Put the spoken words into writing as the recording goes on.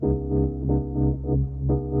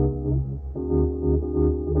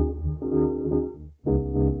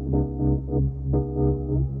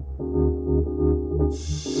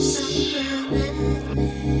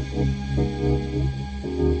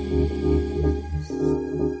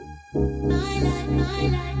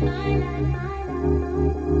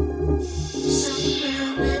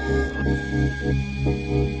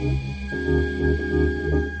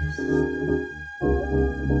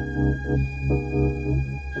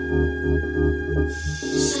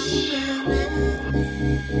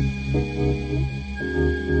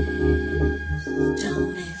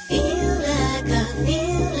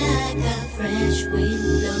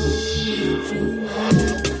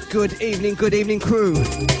Good evening, crew.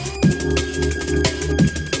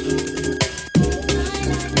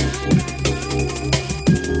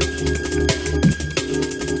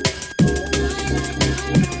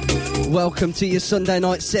 Welcome to your Sunday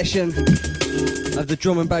night session of the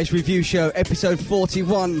Drum and Bass Review Show, episode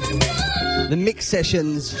 41, the Mix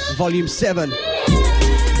Sessions, volume 7.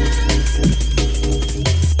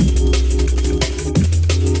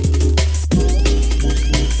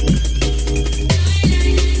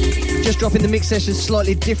 Just dropping the mix session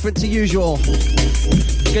slightly different to usual.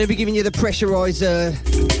 Going to be giving you the Pressurizer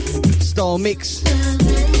style mix,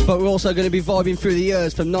 but we're also going to be vibing through the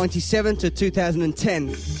years from 97 to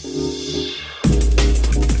 2010.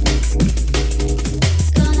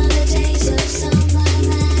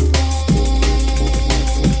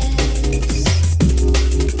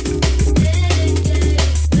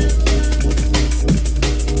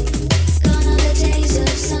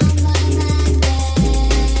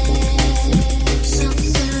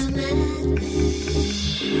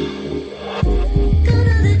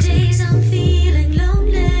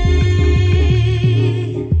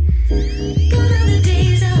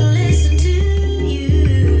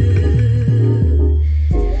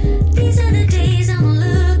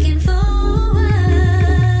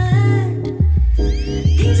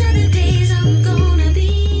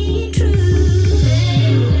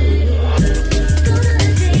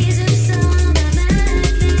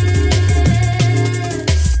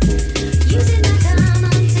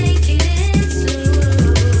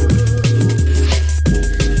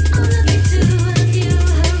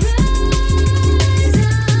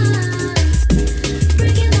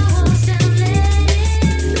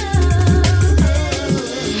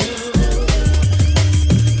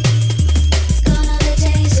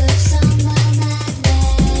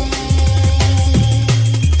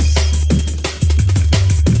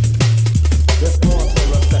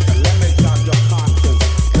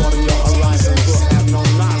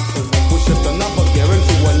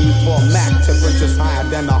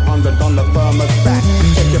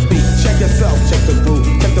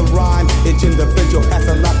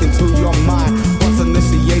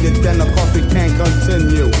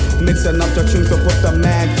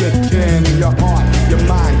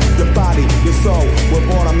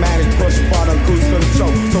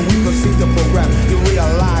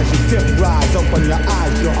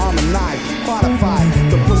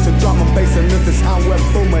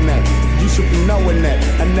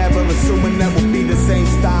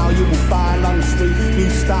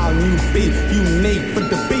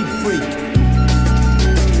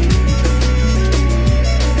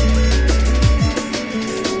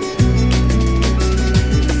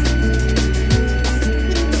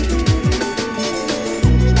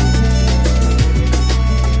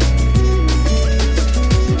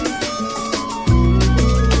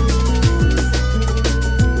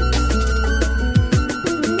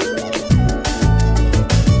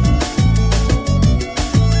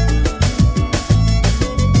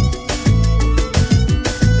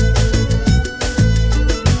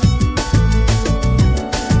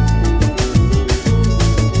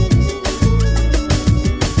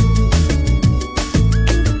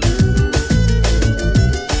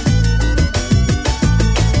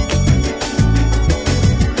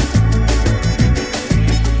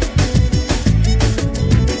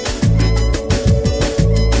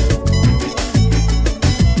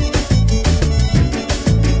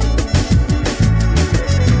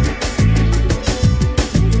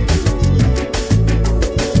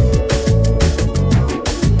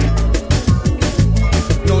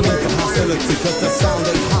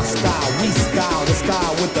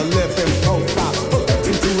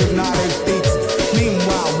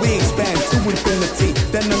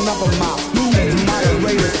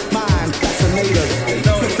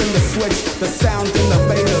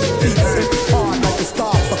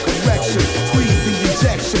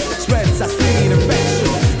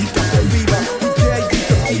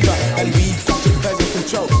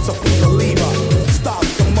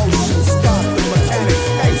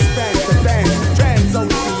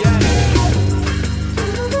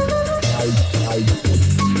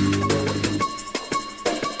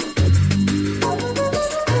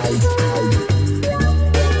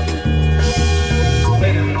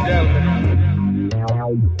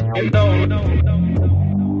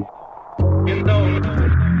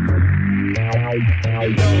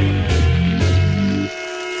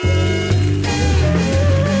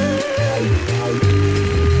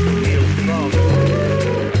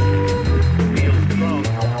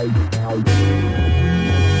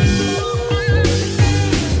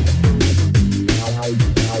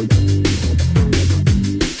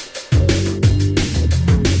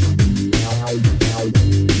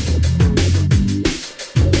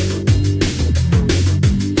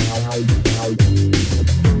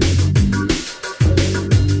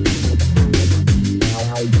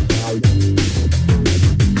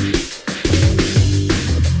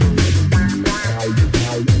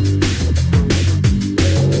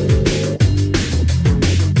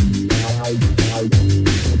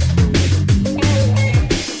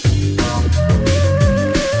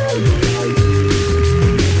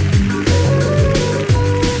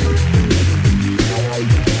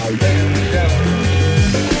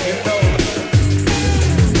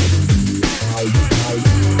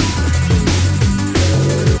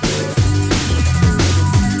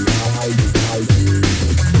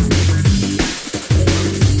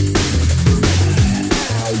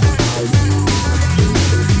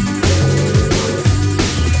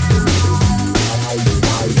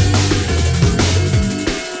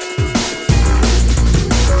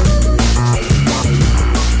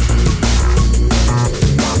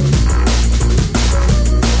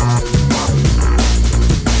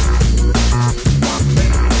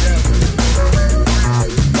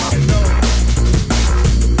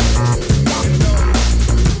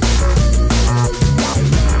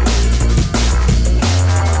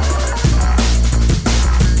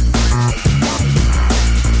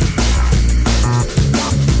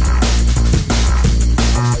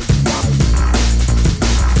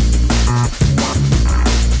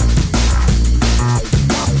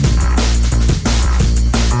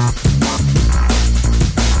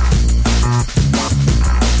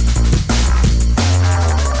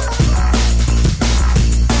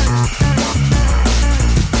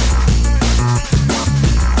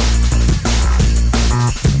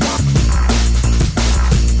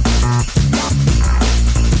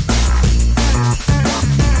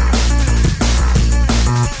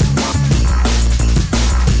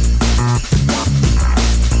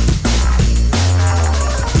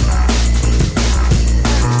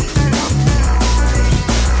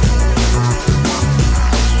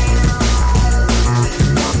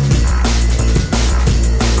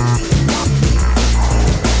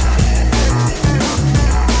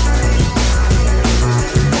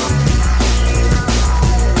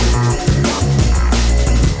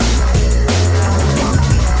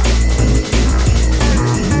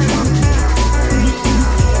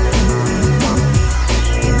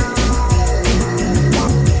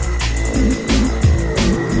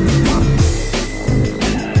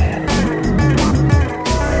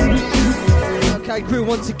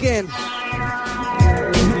 once again.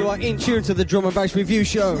 You are in tune to the Drum and Bass Review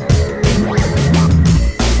Show.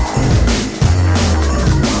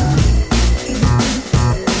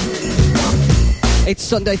 It's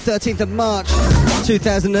Sunday, 13th of March,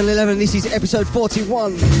 2011. This is episode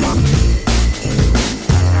 41.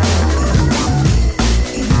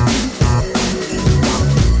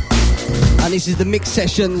 And this is the Mix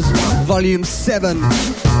Sessions, Volume 7.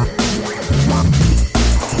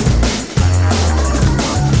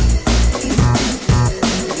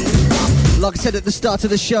 Like I said at the start of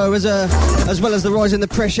the show, as well as the rise in the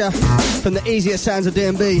pressure from the easier sounds of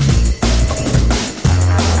DnB.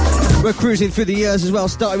 We're cruising through the years as well,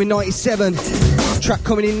 starting with 97. Track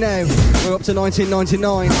coming in now, we're up to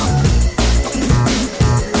 1999.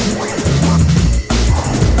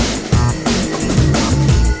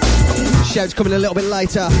 Shouts coming a little bit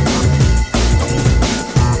later.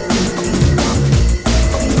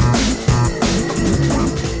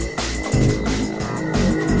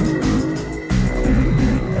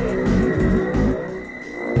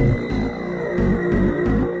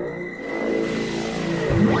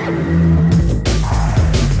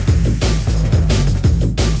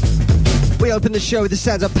 We opened the show with the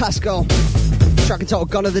sounds of Pascal, track entitled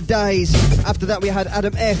Gone Are the Days. After that we had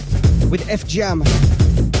Adam F with F Jam,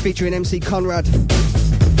 featuring MC Conrad.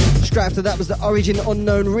 Straight after that was the Origin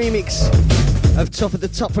Unknown remix of Tough at the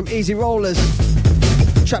Top from Easy Rollers.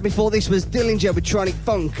 Track before this was Dillinger with Tronic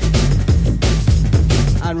Funk.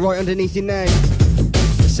 And right underneath you now,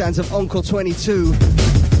 the sounds of Uncle 22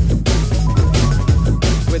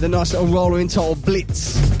 with a nice little roller entitled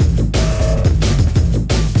Blitz.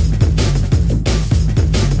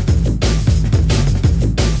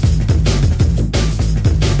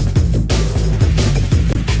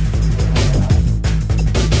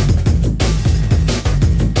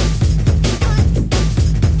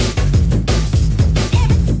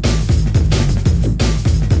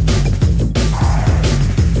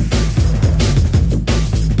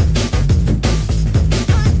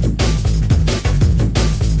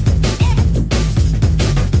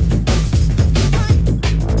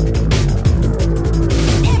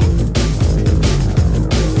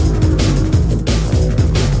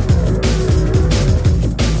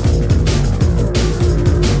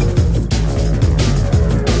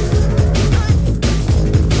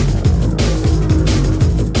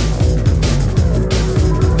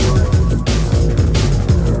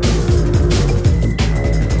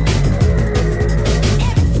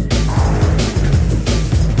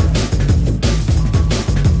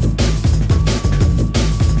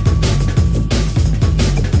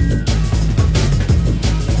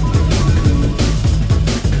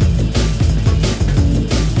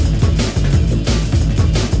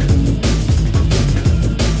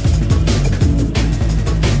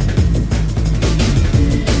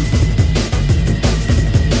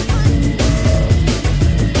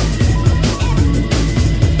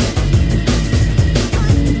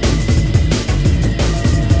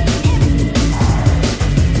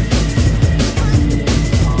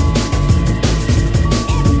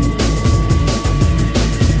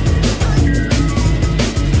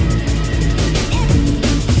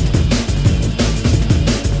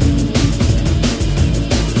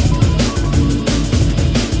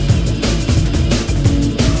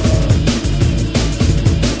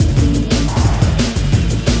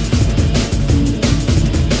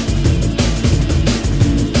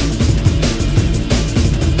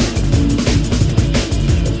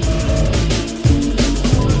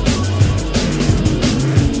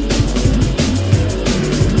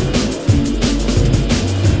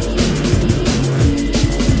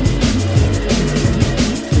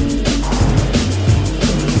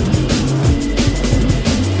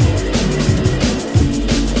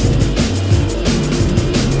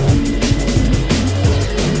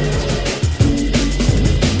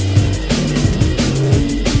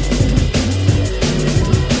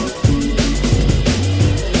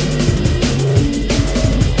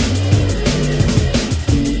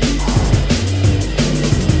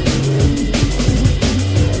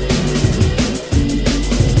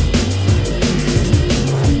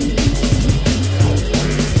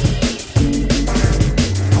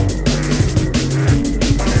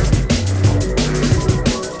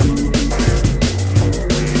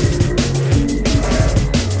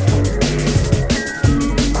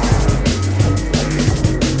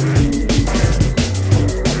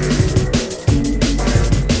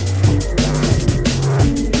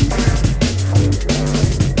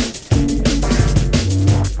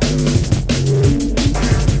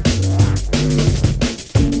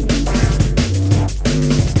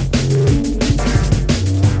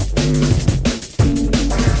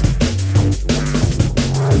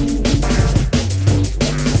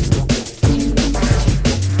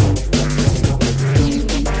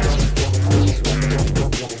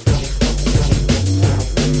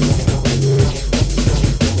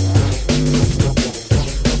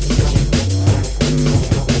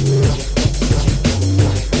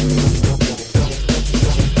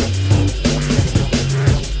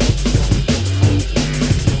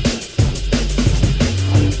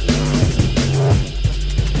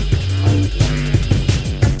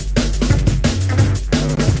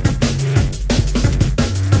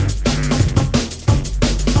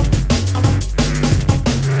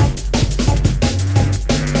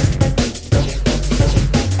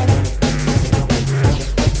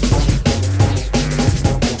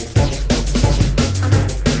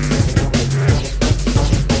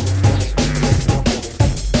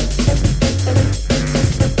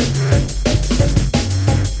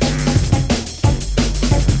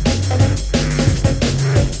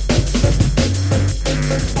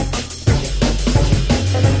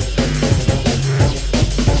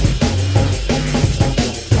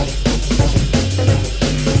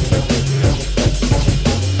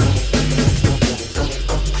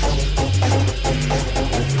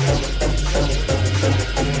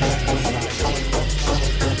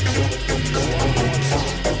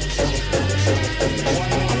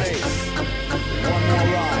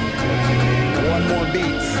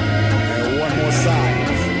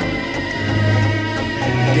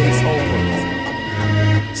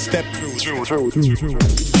 Step through.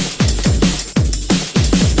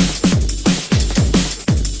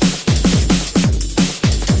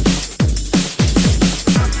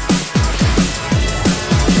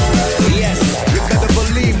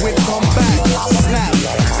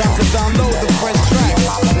 Download the fresh track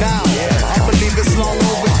now. I believe it's long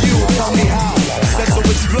overdue. Tell me how. Set to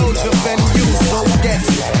explode your venue. So get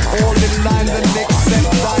all in line. The next set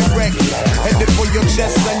direct. Headed for your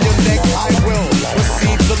chest and your neck. I will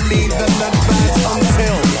proceed to lead and advance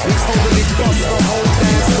until we totally bust the whole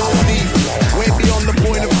dance. Go deep, way beyond the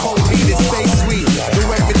point of cold heat. It stays sweet. Do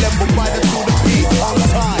every level right to the beat on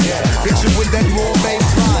time. Hit you with that raw bass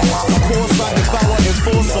line. Of course I devour and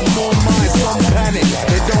force some more minds. Some panic.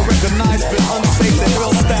 They don't recognize, feel unsafe, they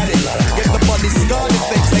feel static. Get the body started,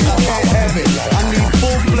 they take, I can't have it. I need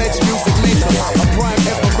full-fledged music makers, a prime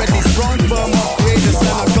ever ready, strong firm of creators, and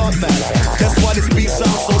I got that. That's why this beat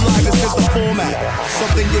sounds so live, this is the format.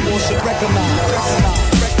 Something you all should recognize.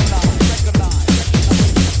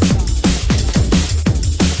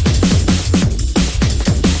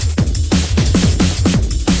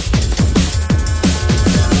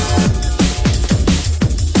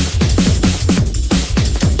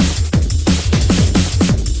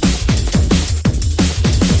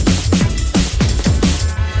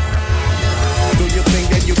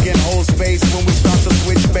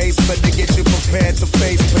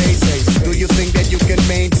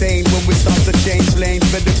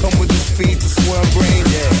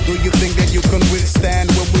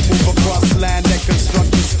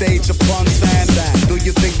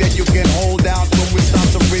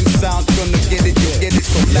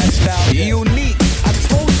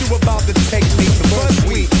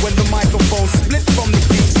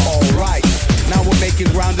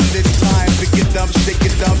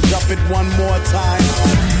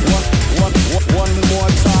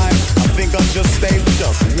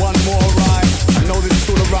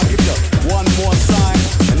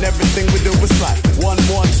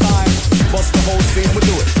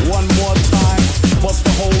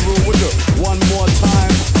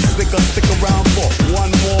 Stick around for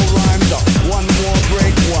one more rhyme.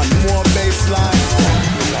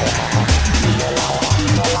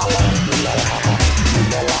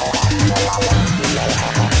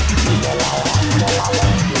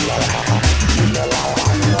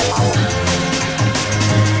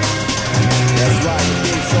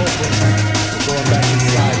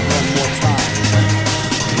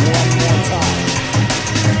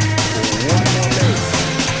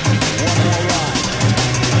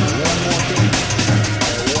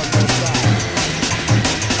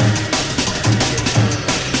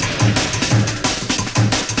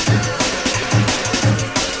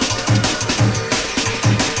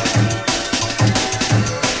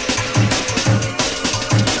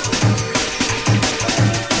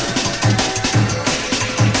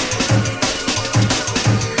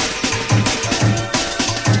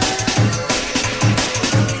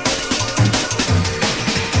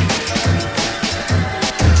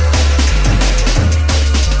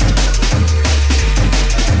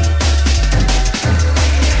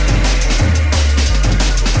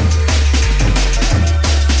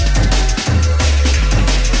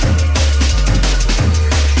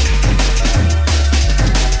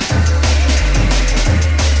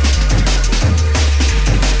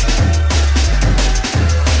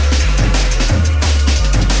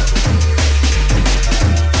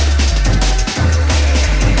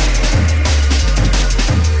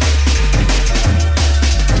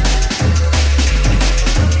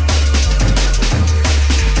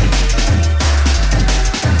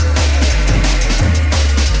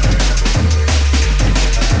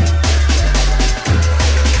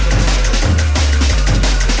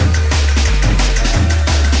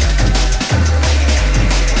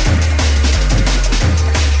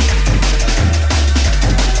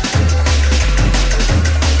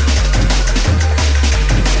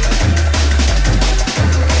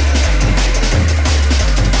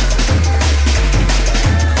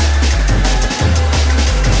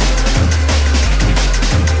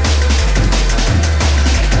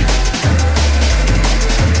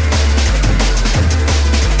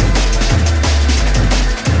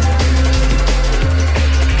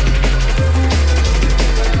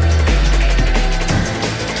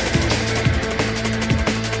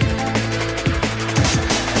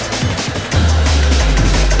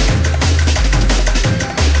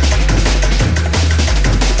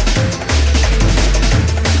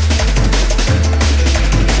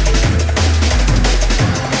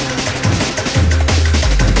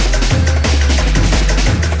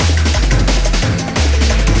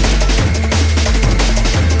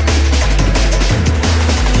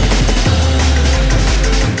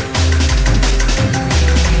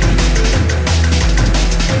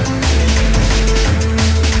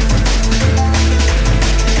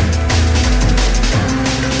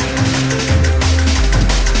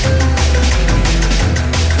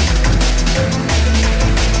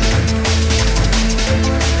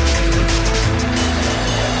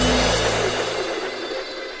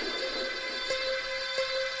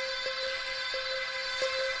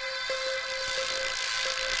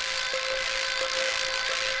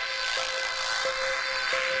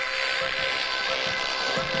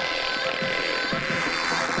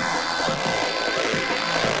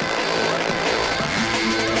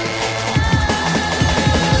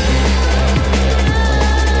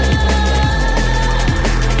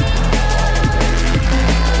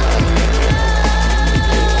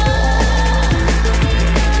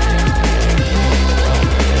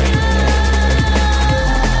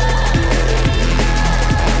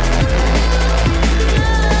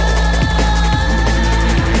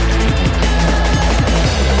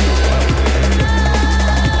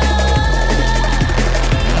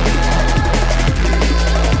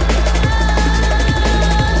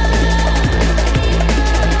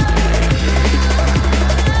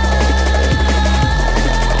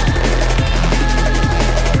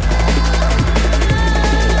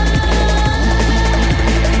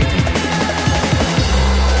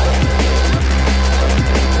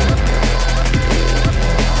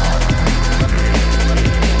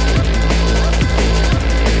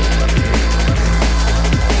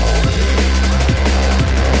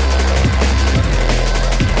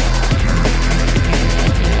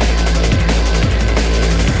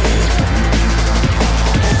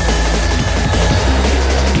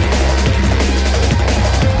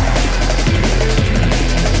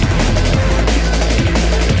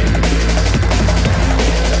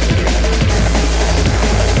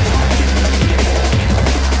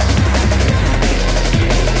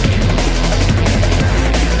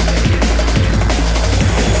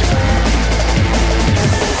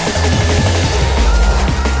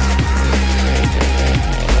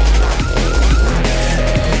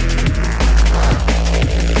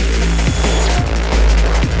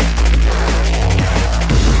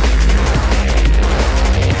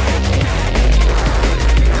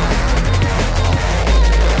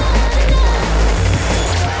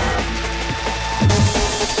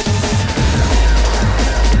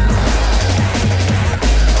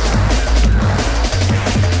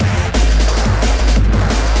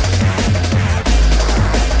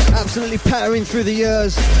 Powering through the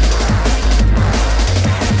years.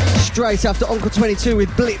 Straight after Uncle 22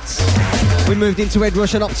 with Blitz, we moved into Ed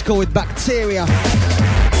Rush and Optical with Bacteria.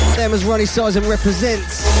 Then was Ronnie Size and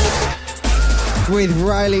Represents with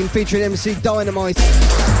Raylene featuring MC Dynamite.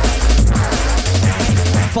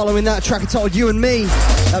 Following that, track entitled You and Me,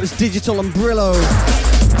 that was Digital and Brillo.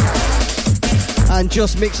 And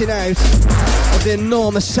just mixing out of the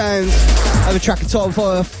enormous sounds of a track entitled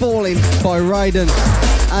Falling by Raiden.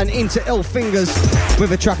 And into Ill Fingers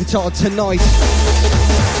with a track entitled Tonight.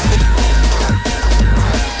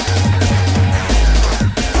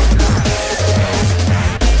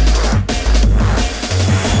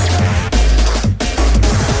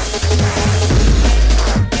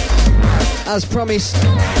 As promised,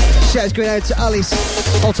 shouts going out to Alice,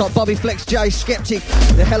 hold tight Bobby Flex, Jay Skeptic,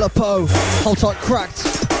 the Hella Po, hold tight Cracked,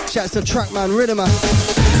 shouts to Trackman Riddimer.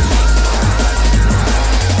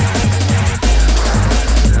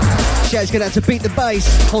 Shouts going out to Beat the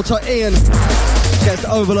Bass, hold tight Ian. Shouts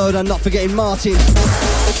to Overload and not forgetting Martin.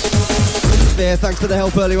 Yeah, thanks for the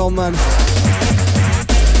help earlier on, man.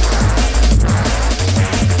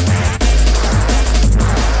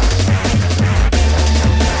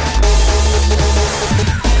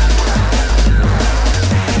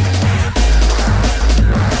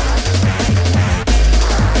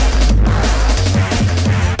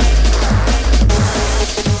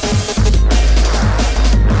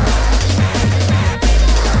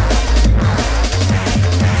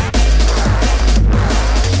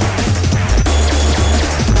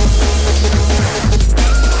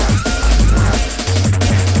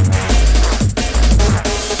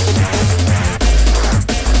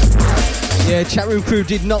 Chatroom crew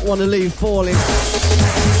did not want to leave Falling.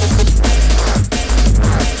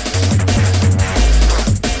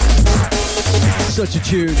 Such a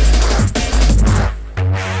tune.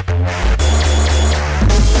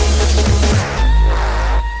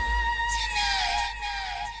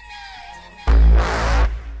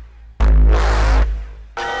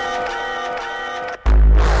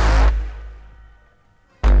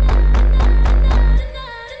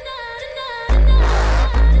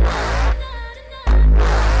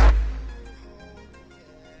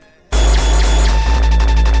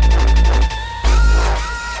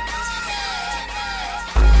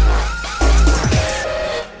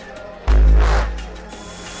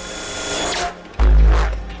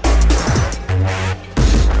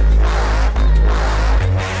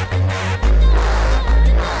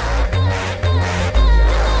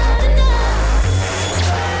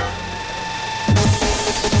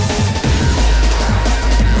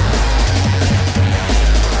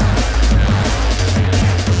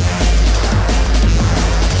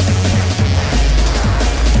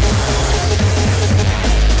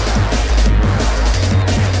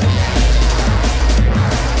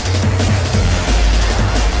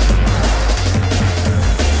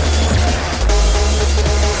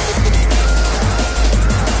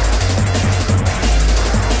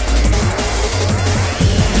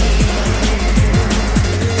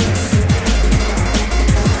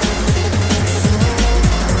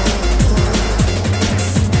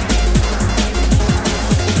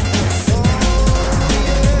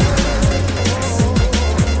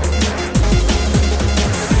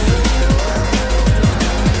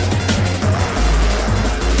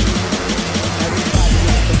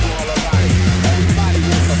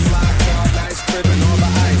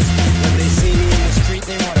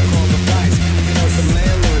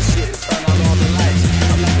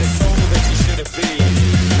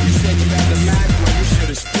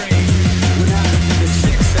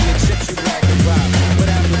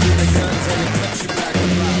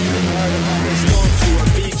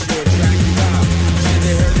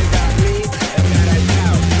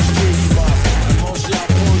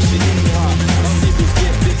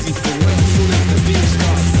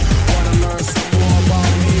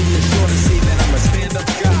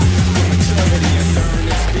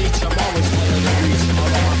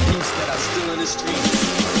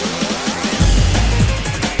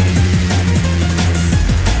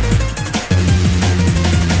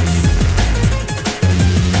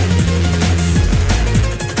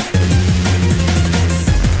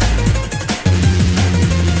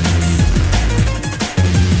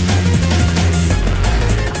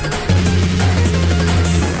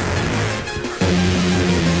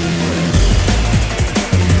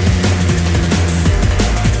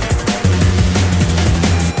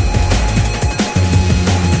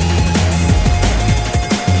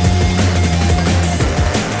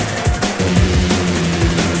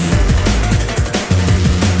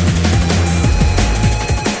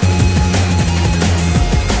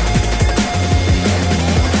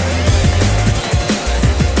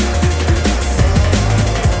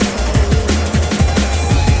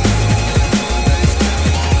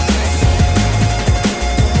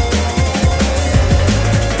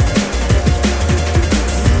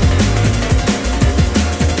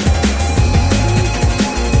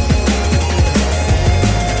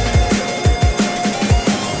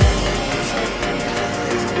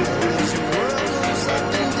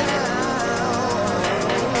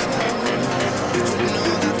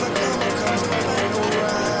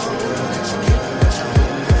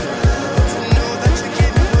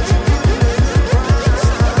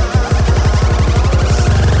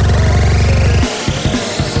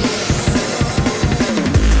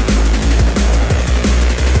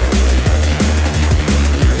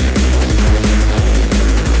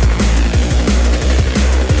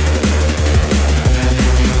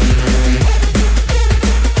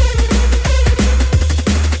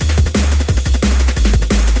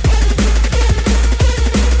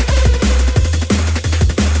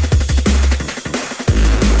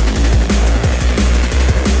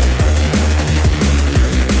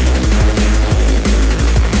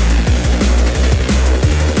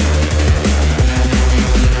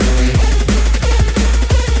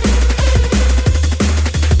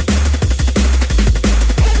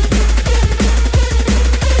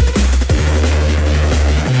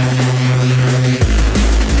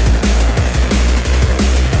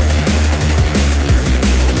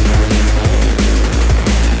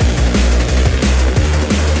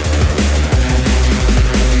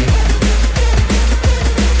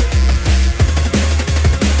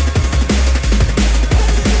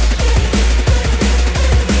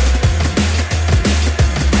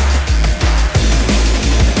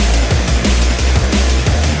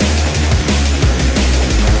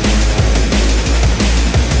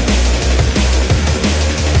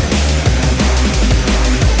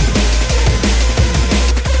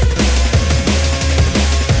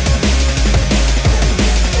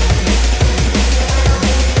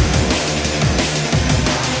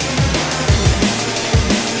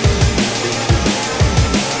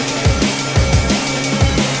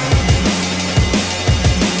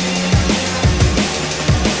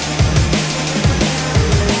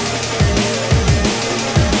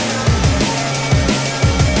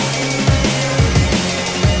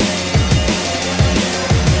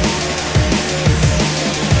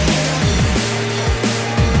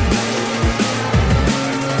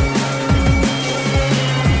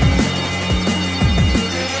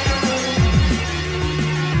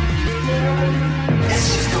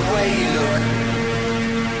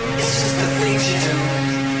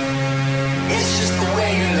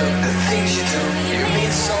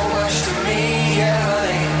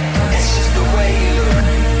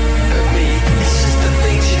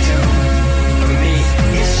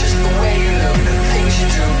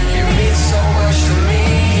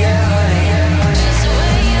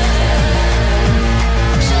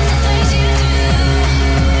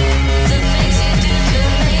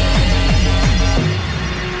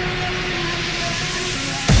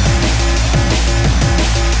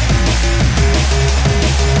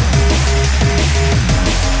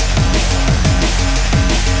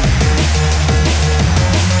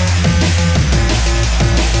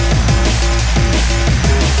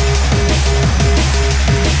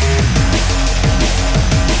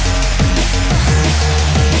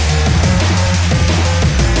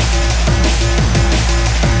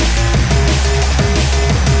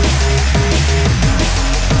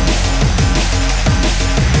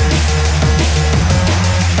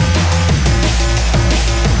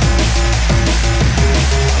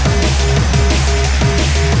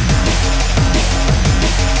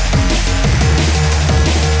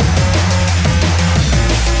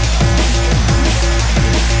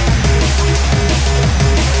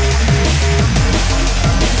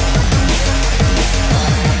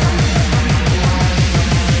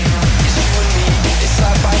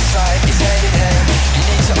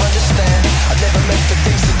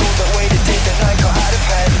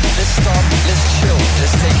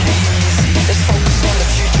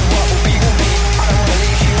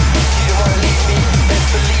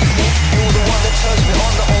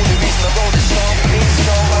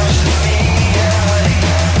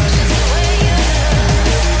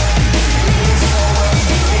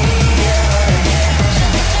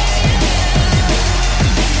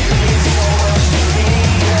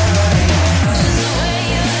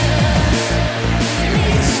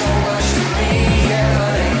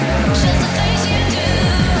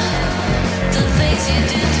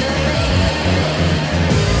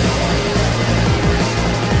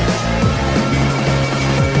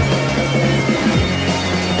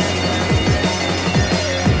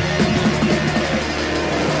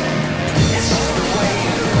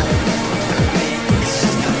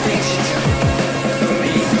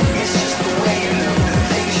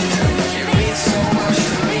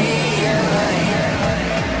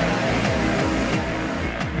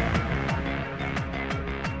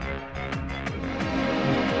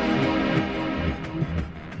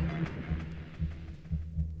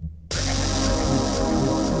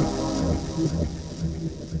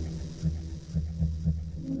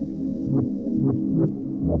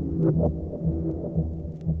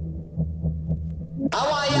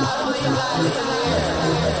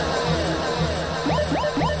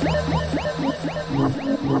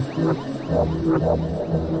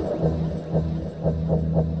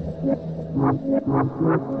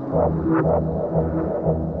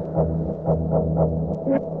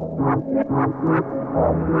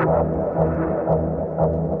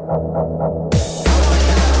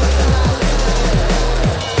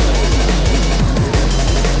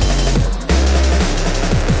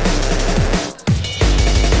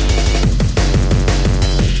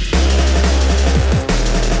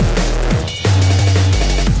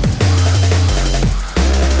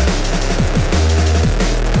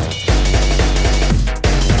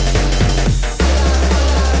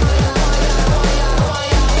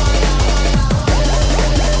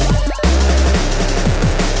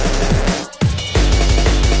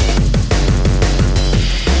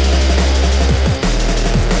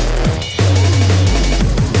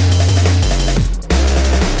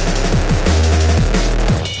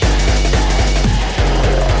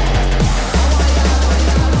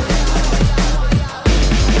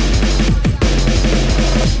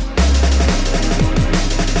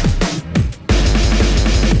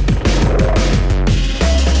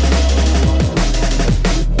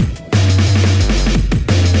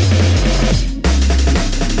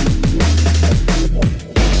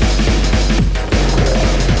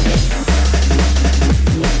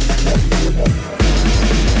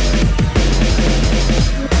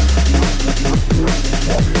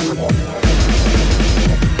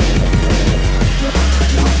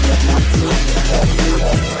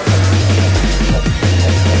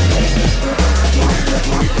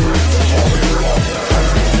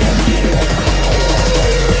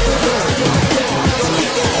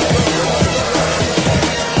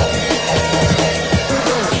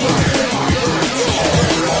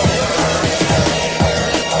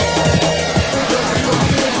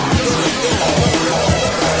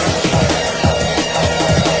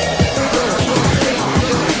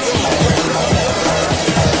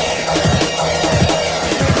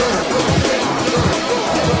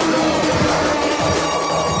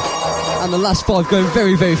 And the last 5 going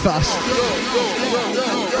very, very fast.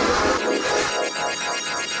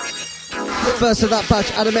 First of that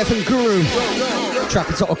batch, Adam F and Guru. Track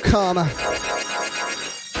entitled Karma.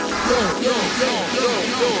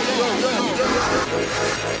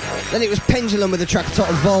 Then it was Pendulum with the track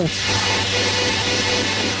entitled Vault.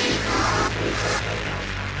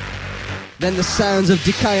 Then the sounds of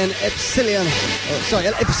Decay and Epsilon.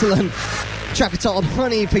 Track entitled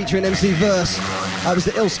Honey featuring MC Verse. That was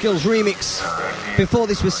the Ill Skills remix. Before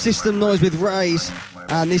this was System Noise with Rays.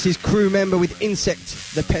 And this is Crew Member with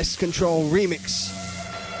Insect, the Pest Control remix.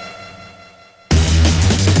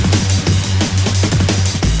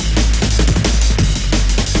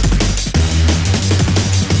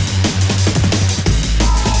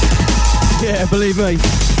 Yeah, believe me,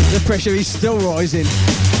 the pressure is still rising.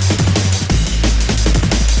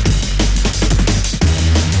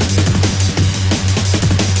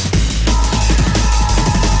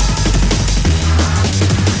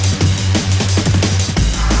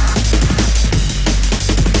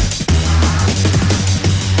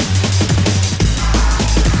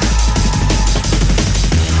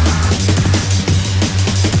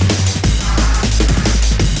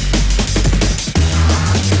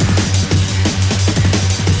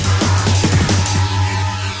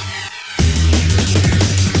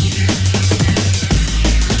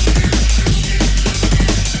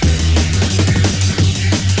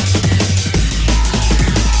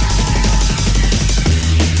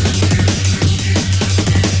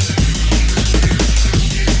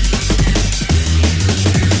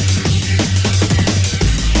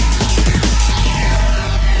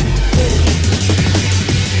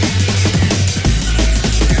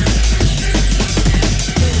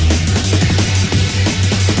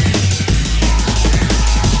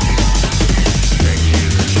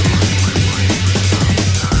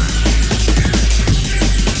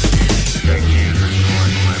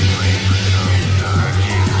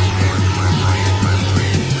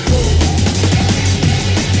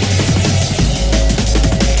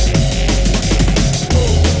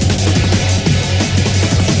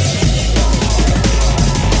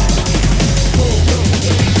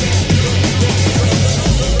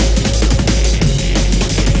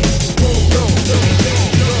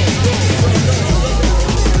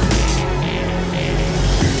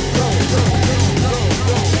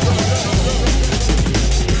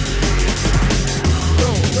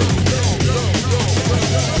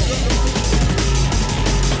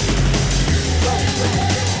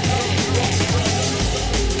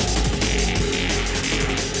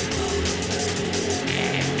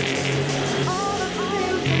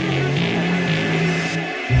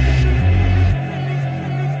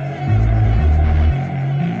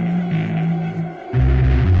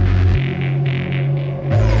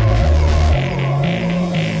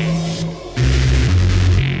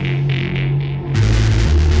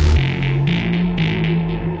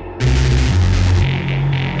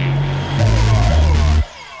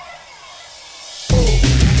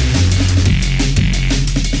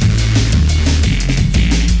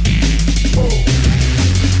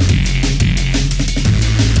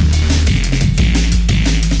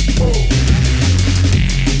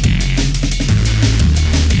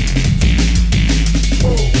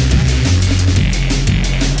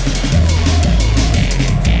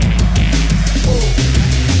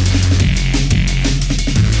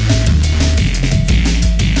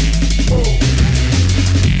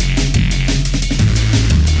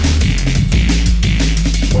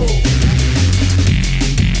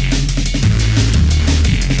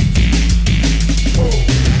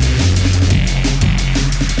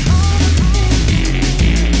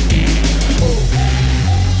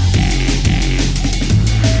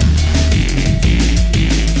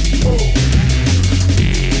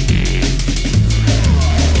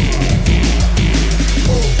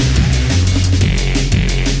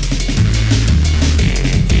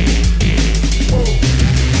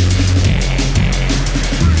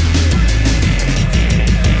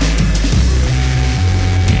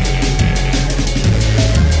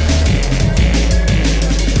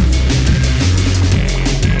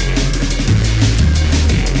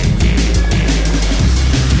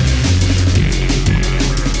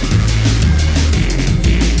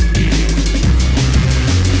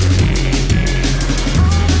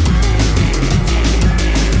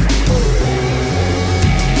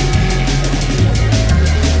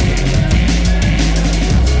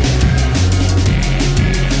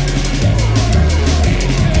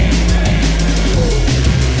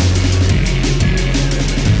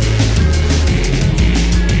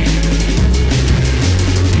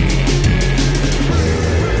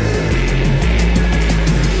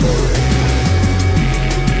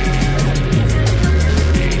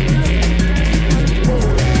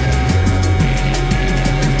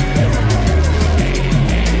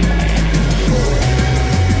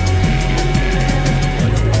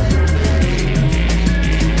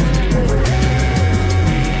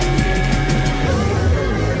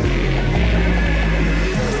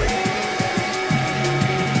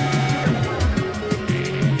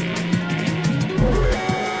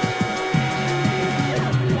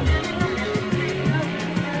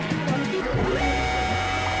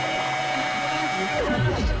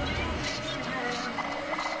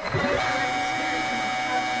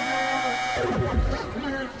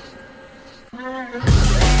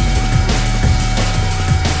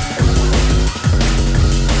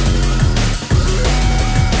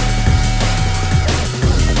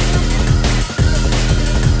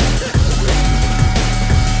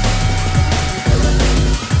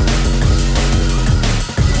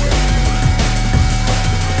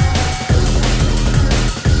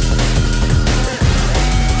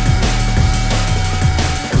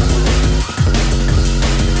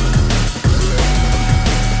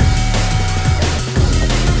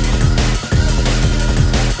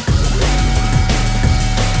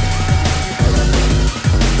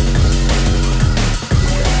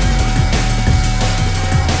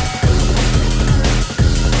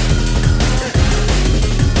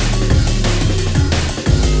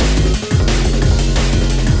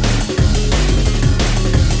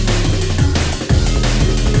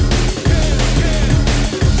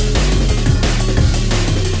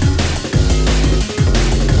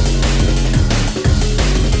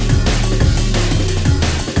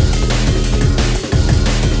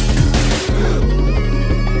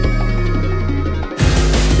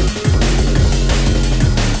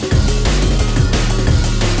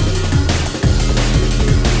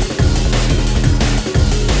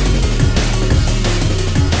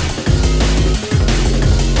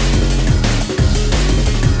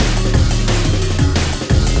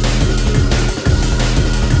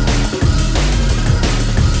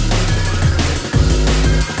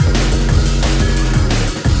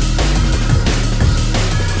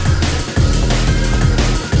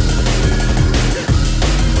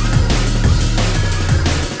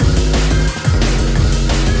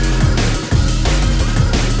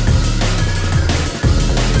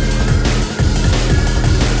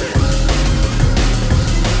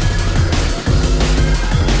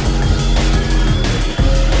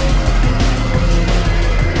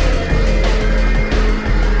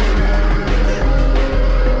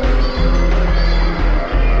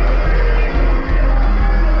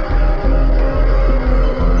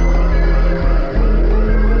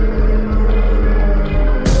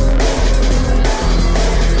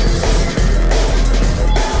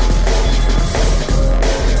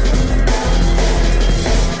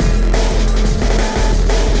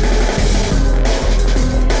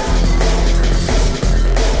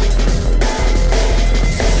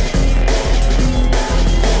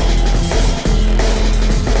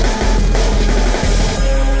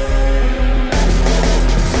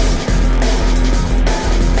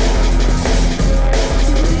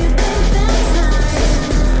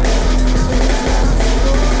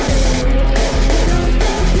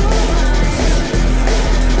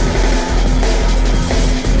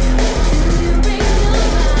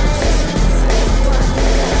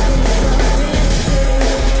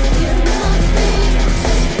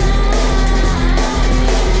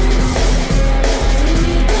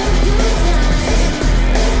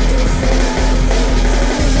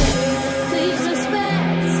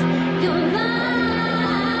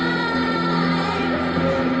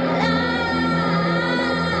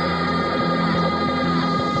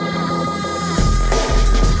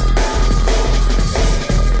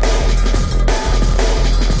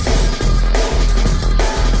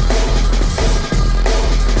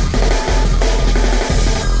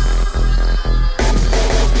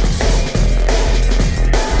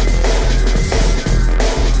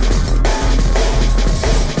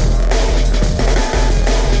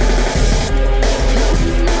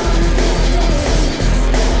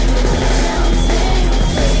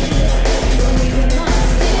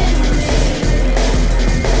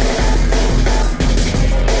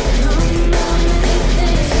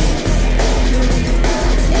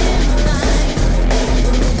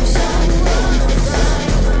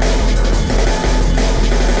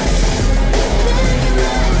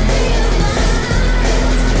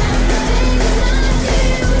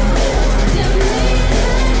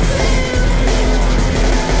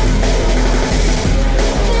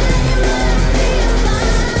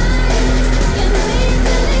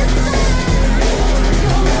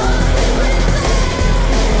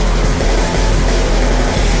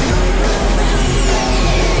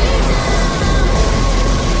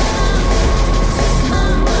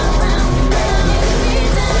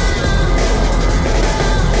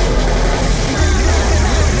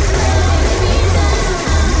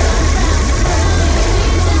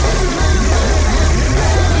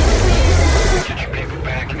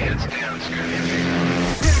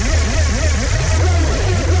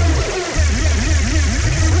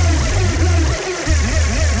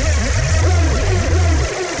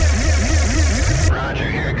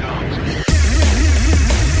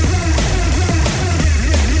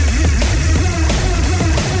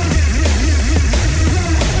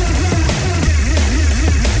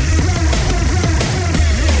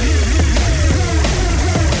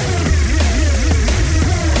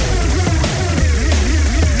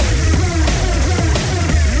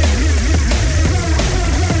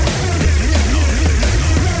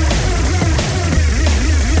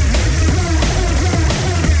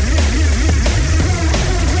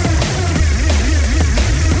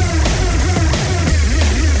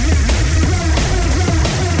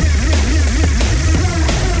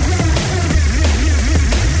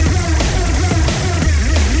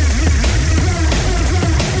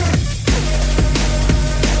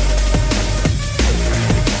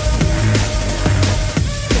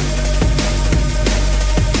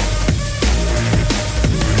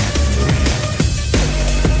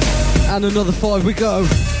 And another 5 we go.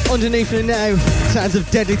 Underneath it now, sounds of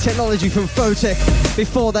Deadly Technology from Photech.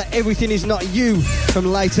 Before that, Everything Is Not You from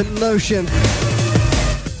Latent Notion.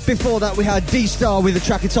 Before that, we had D-Star with the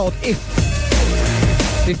track entitled If.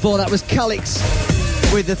 Before that was Calix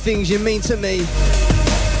with The Things You Mean to Me.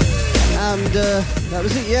 And that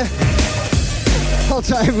was it, yeah. Hold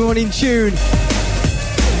tight, everyone in tune.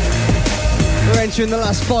 We're entering the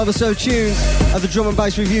last 5 or so tunes of the Drum and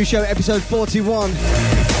Bass Review Show, episode 41.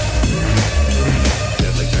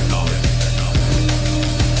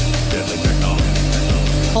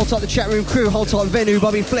 Hold tight the chat room crew, hold tight Venu,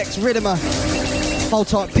 Bobby Flex, Riddimer. Hold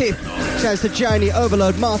tight Pip, shouts to Janie,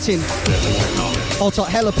 Overload, Martin. Hold tight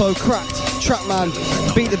Helipo, Cracked, Trapman,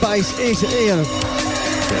 Beat the Bass, Ian.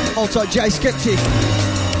 Hold tight Jay Skeptic.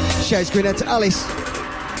 Shouts going out to Alice.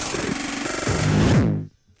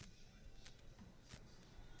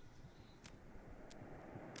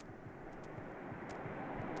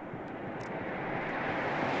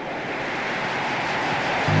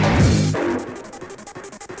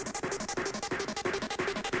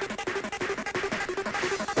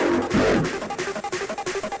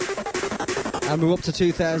 And we're up to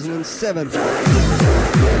 2007.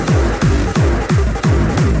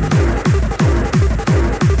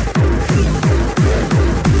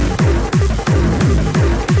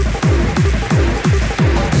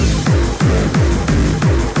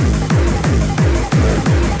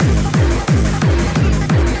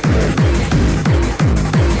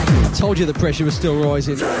 I told you the pressure was still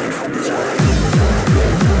rising.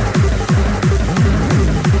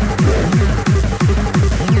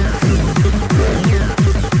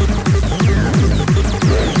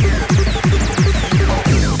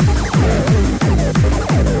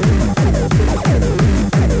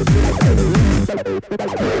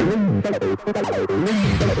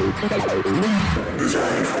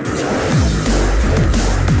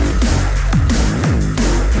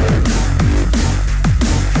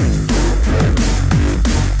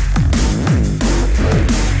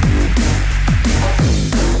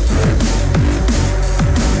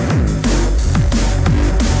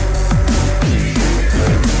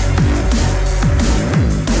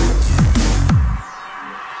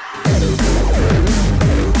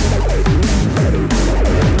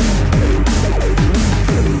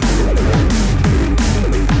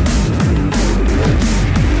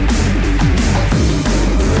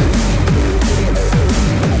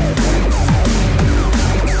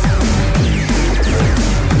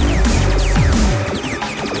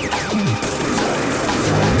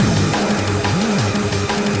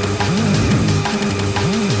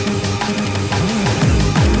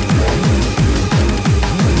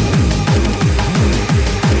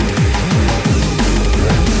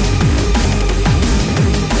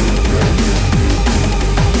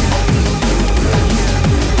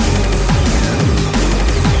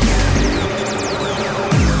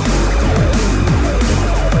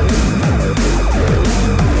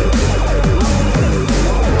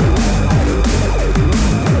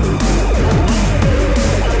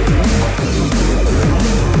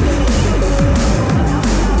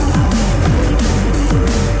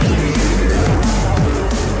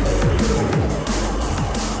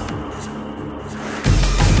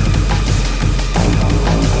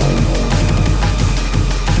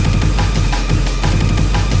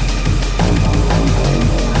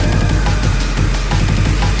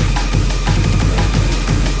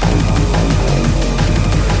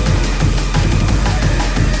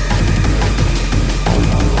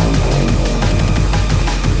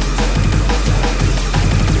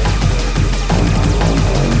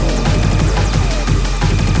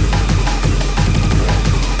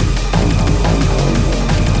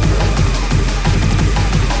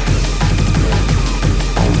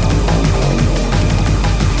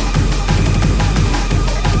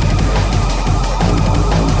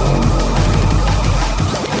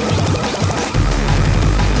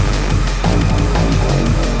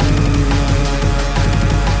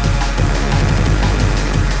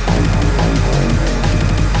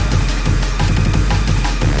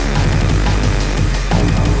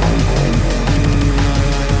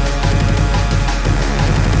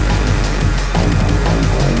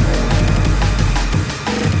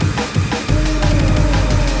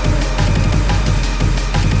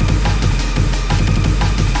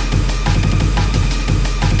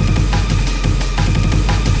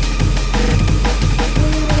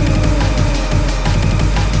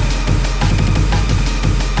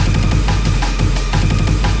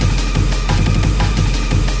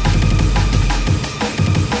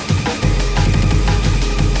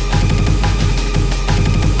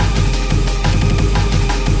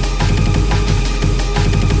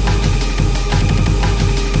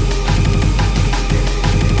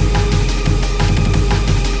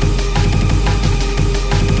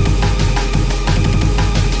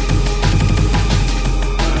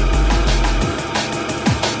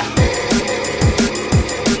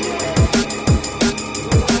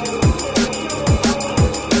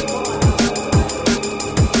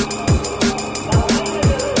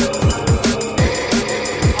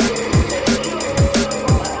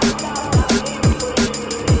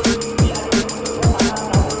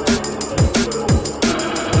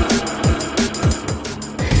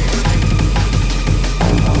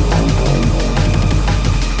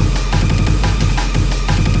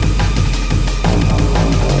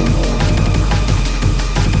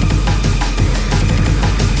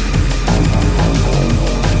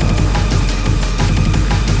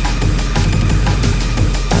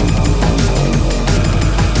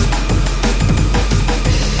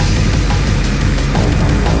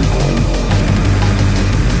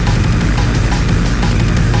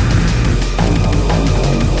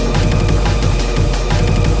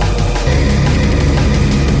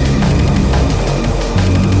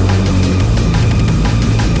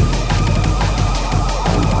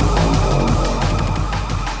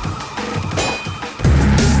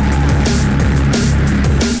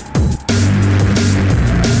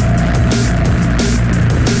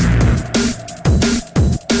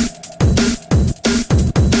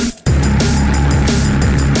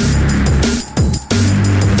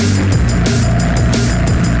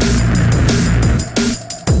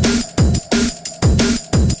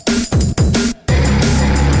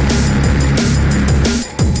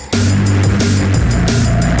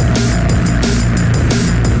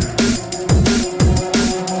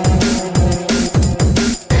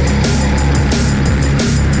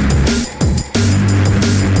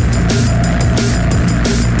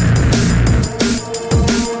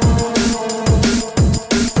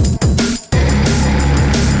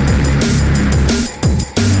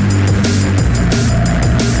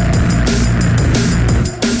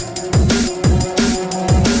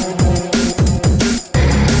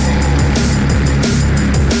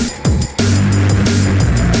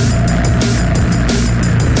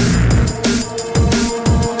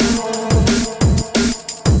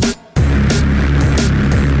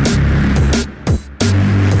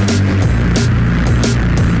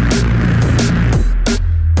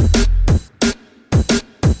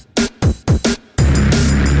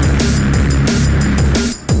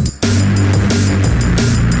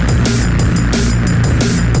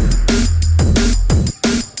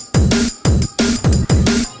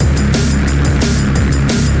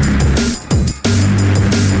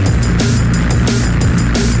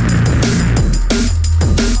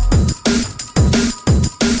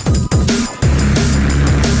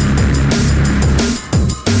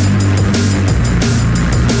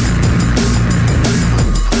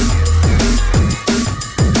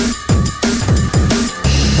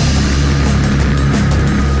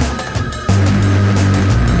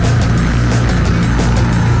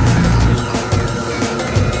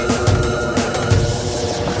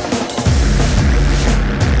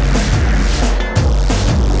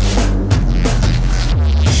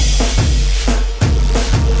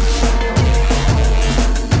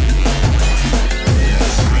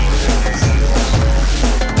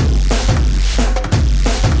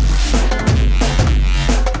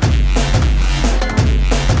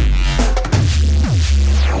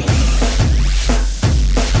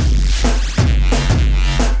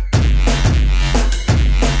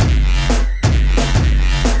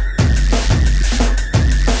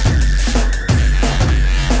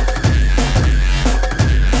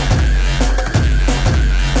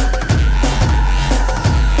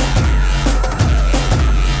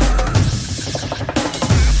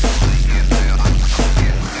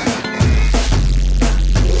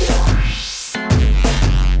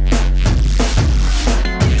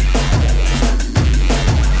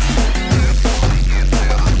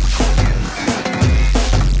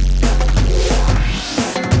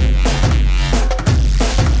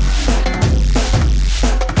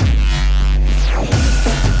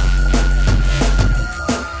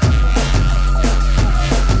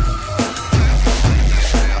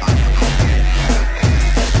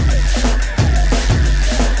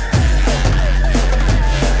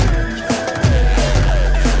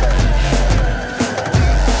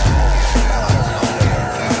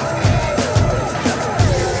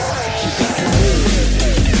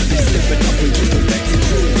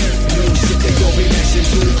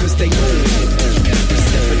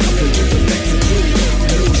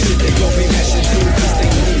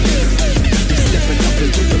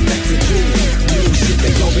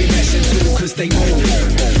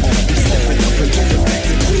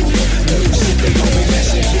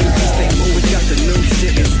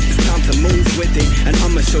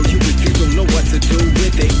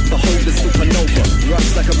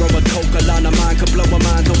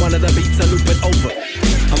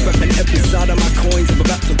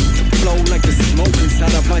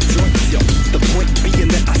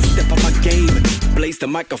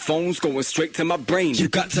 microphone's going straight to my brain. You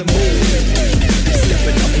got to move. Step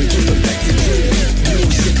it up and give it back to you. New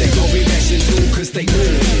shit they gon' be mashing too, cause they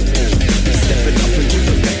move. Step it up and give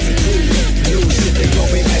it back to you. New shit they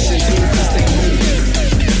gon' be mashing too, cause they move.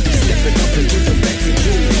 Step it up and give it back to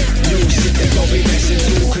you. New shit they gon' be mashing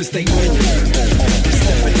too, cause they move.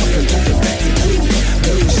 Step it up and give it back to you.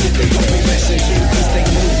 New shit they gon' be mashing too, cause they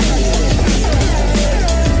move.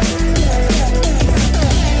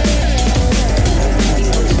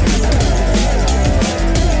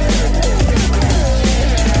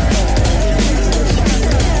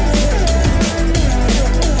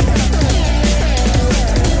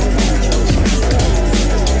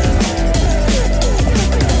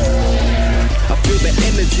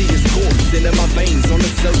 In my veins, on a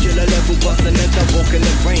circular level, busting as I walk in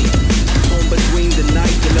the rain. Torn between the night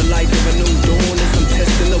and the light of a new dawn, as I'm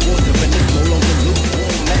testing the water, and it's no longer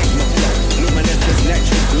lukewarm. Magma flow, luminescence,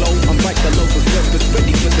 natural glow. I'm right below the surface,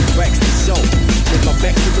 ready for the cracks to show. With my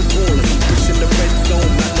back to the wall, as I'm pushing the red zone.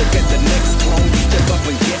 I look at the next clone, step up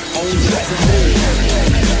and get on. Let's move.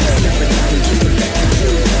 Step it up and give it back to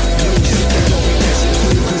you. No shit, they gon' be mashing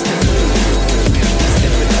too, cause they move. Step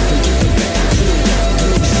it up and give it back to you. No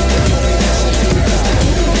shit, they gon' be mashing too, cause they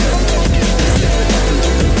move. Step it up and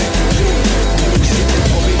give it back to you. No shit, they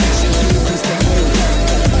gon' be mashing too, cause they move.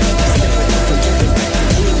 Step it up and give it back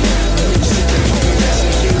to you. No shit, they gon' be mashing too,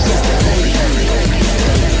 cause they move.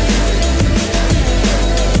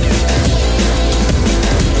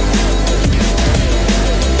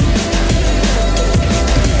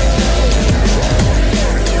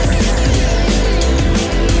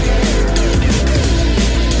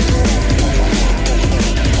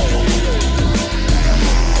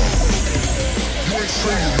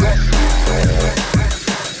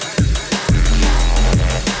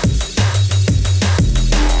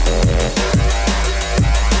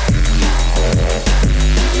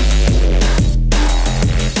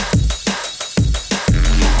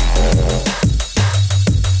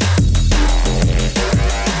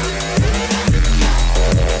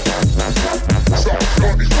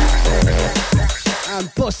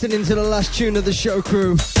 Busting into the last tune of the show,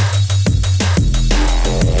 crew.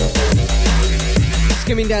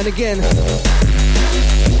 Skimming down again.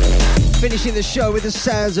 Finishing the show with the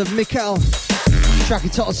sounds of Mikal. Track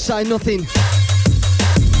entitled Say Nothing.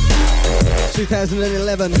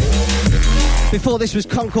 2011. Before this was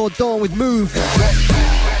Concord Dawn with Move.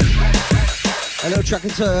 A little track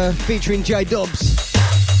featuring J Dubs.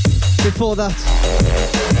 Before that,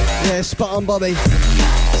 yeah, Spot on Bobby.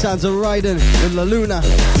 Sounds of Raiden with La Luna.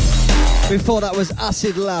 Before that was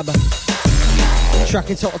Acid Lab. Track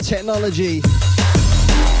entitled Technology.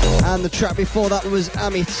 And the track before that was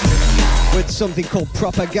Amit with something called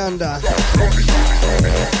Propaganda.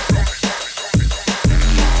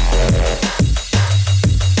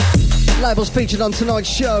 Labels featured on tonight's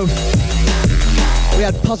show. We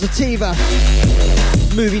had Positiva,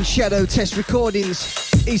 Moving Shadow Test Recordings,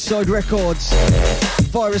 Eastside Records,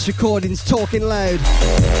 Virus Recordings, Talking Loud,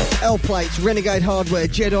 L-Plates, Renegade Hardware,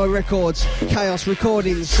 Jedi Records, Chaos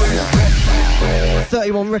Recordings,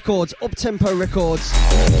 31 Records, Uptempo Records,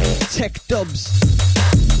 Tech Dubs,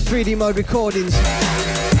 3D Mode Recordings,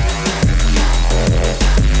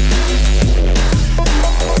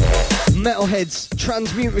 Metalheads,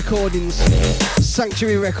 Transmute Recordings,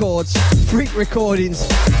 Sanctuary Records, Freak Recordings,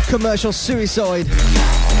 Commercial Suicide,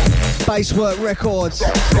 Basswork Records,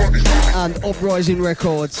 and Uprising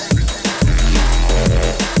Records.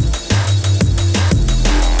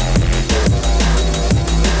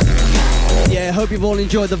 Yeah, hope you've all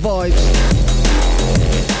enjoyed the vibes.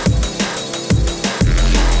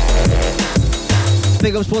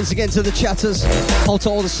 Big ups once again to the chatters. Hold to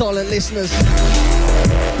all the silent listeners.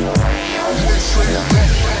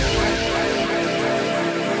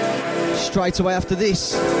 Straight away after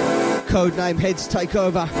this, Codename Heads take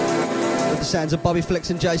over with the sounds of Bobby Flex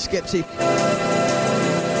and Jay Skeptic.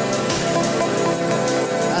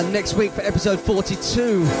 And next week for episode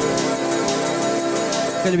 42,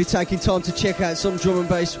 going to be taking time to check out some drum and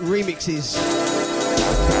bass remixes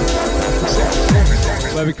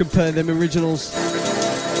where we compare them originals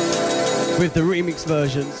with the remix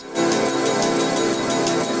versions.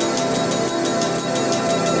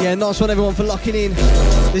 Yeah, nice one everyone for locking in.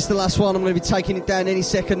 This is the last one. I'm going to be taking it down any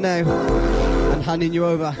second now and handing you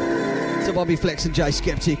over to Bobby Flex and Jay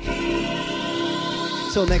Skeptic.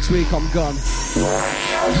 Till next week, I'm gone.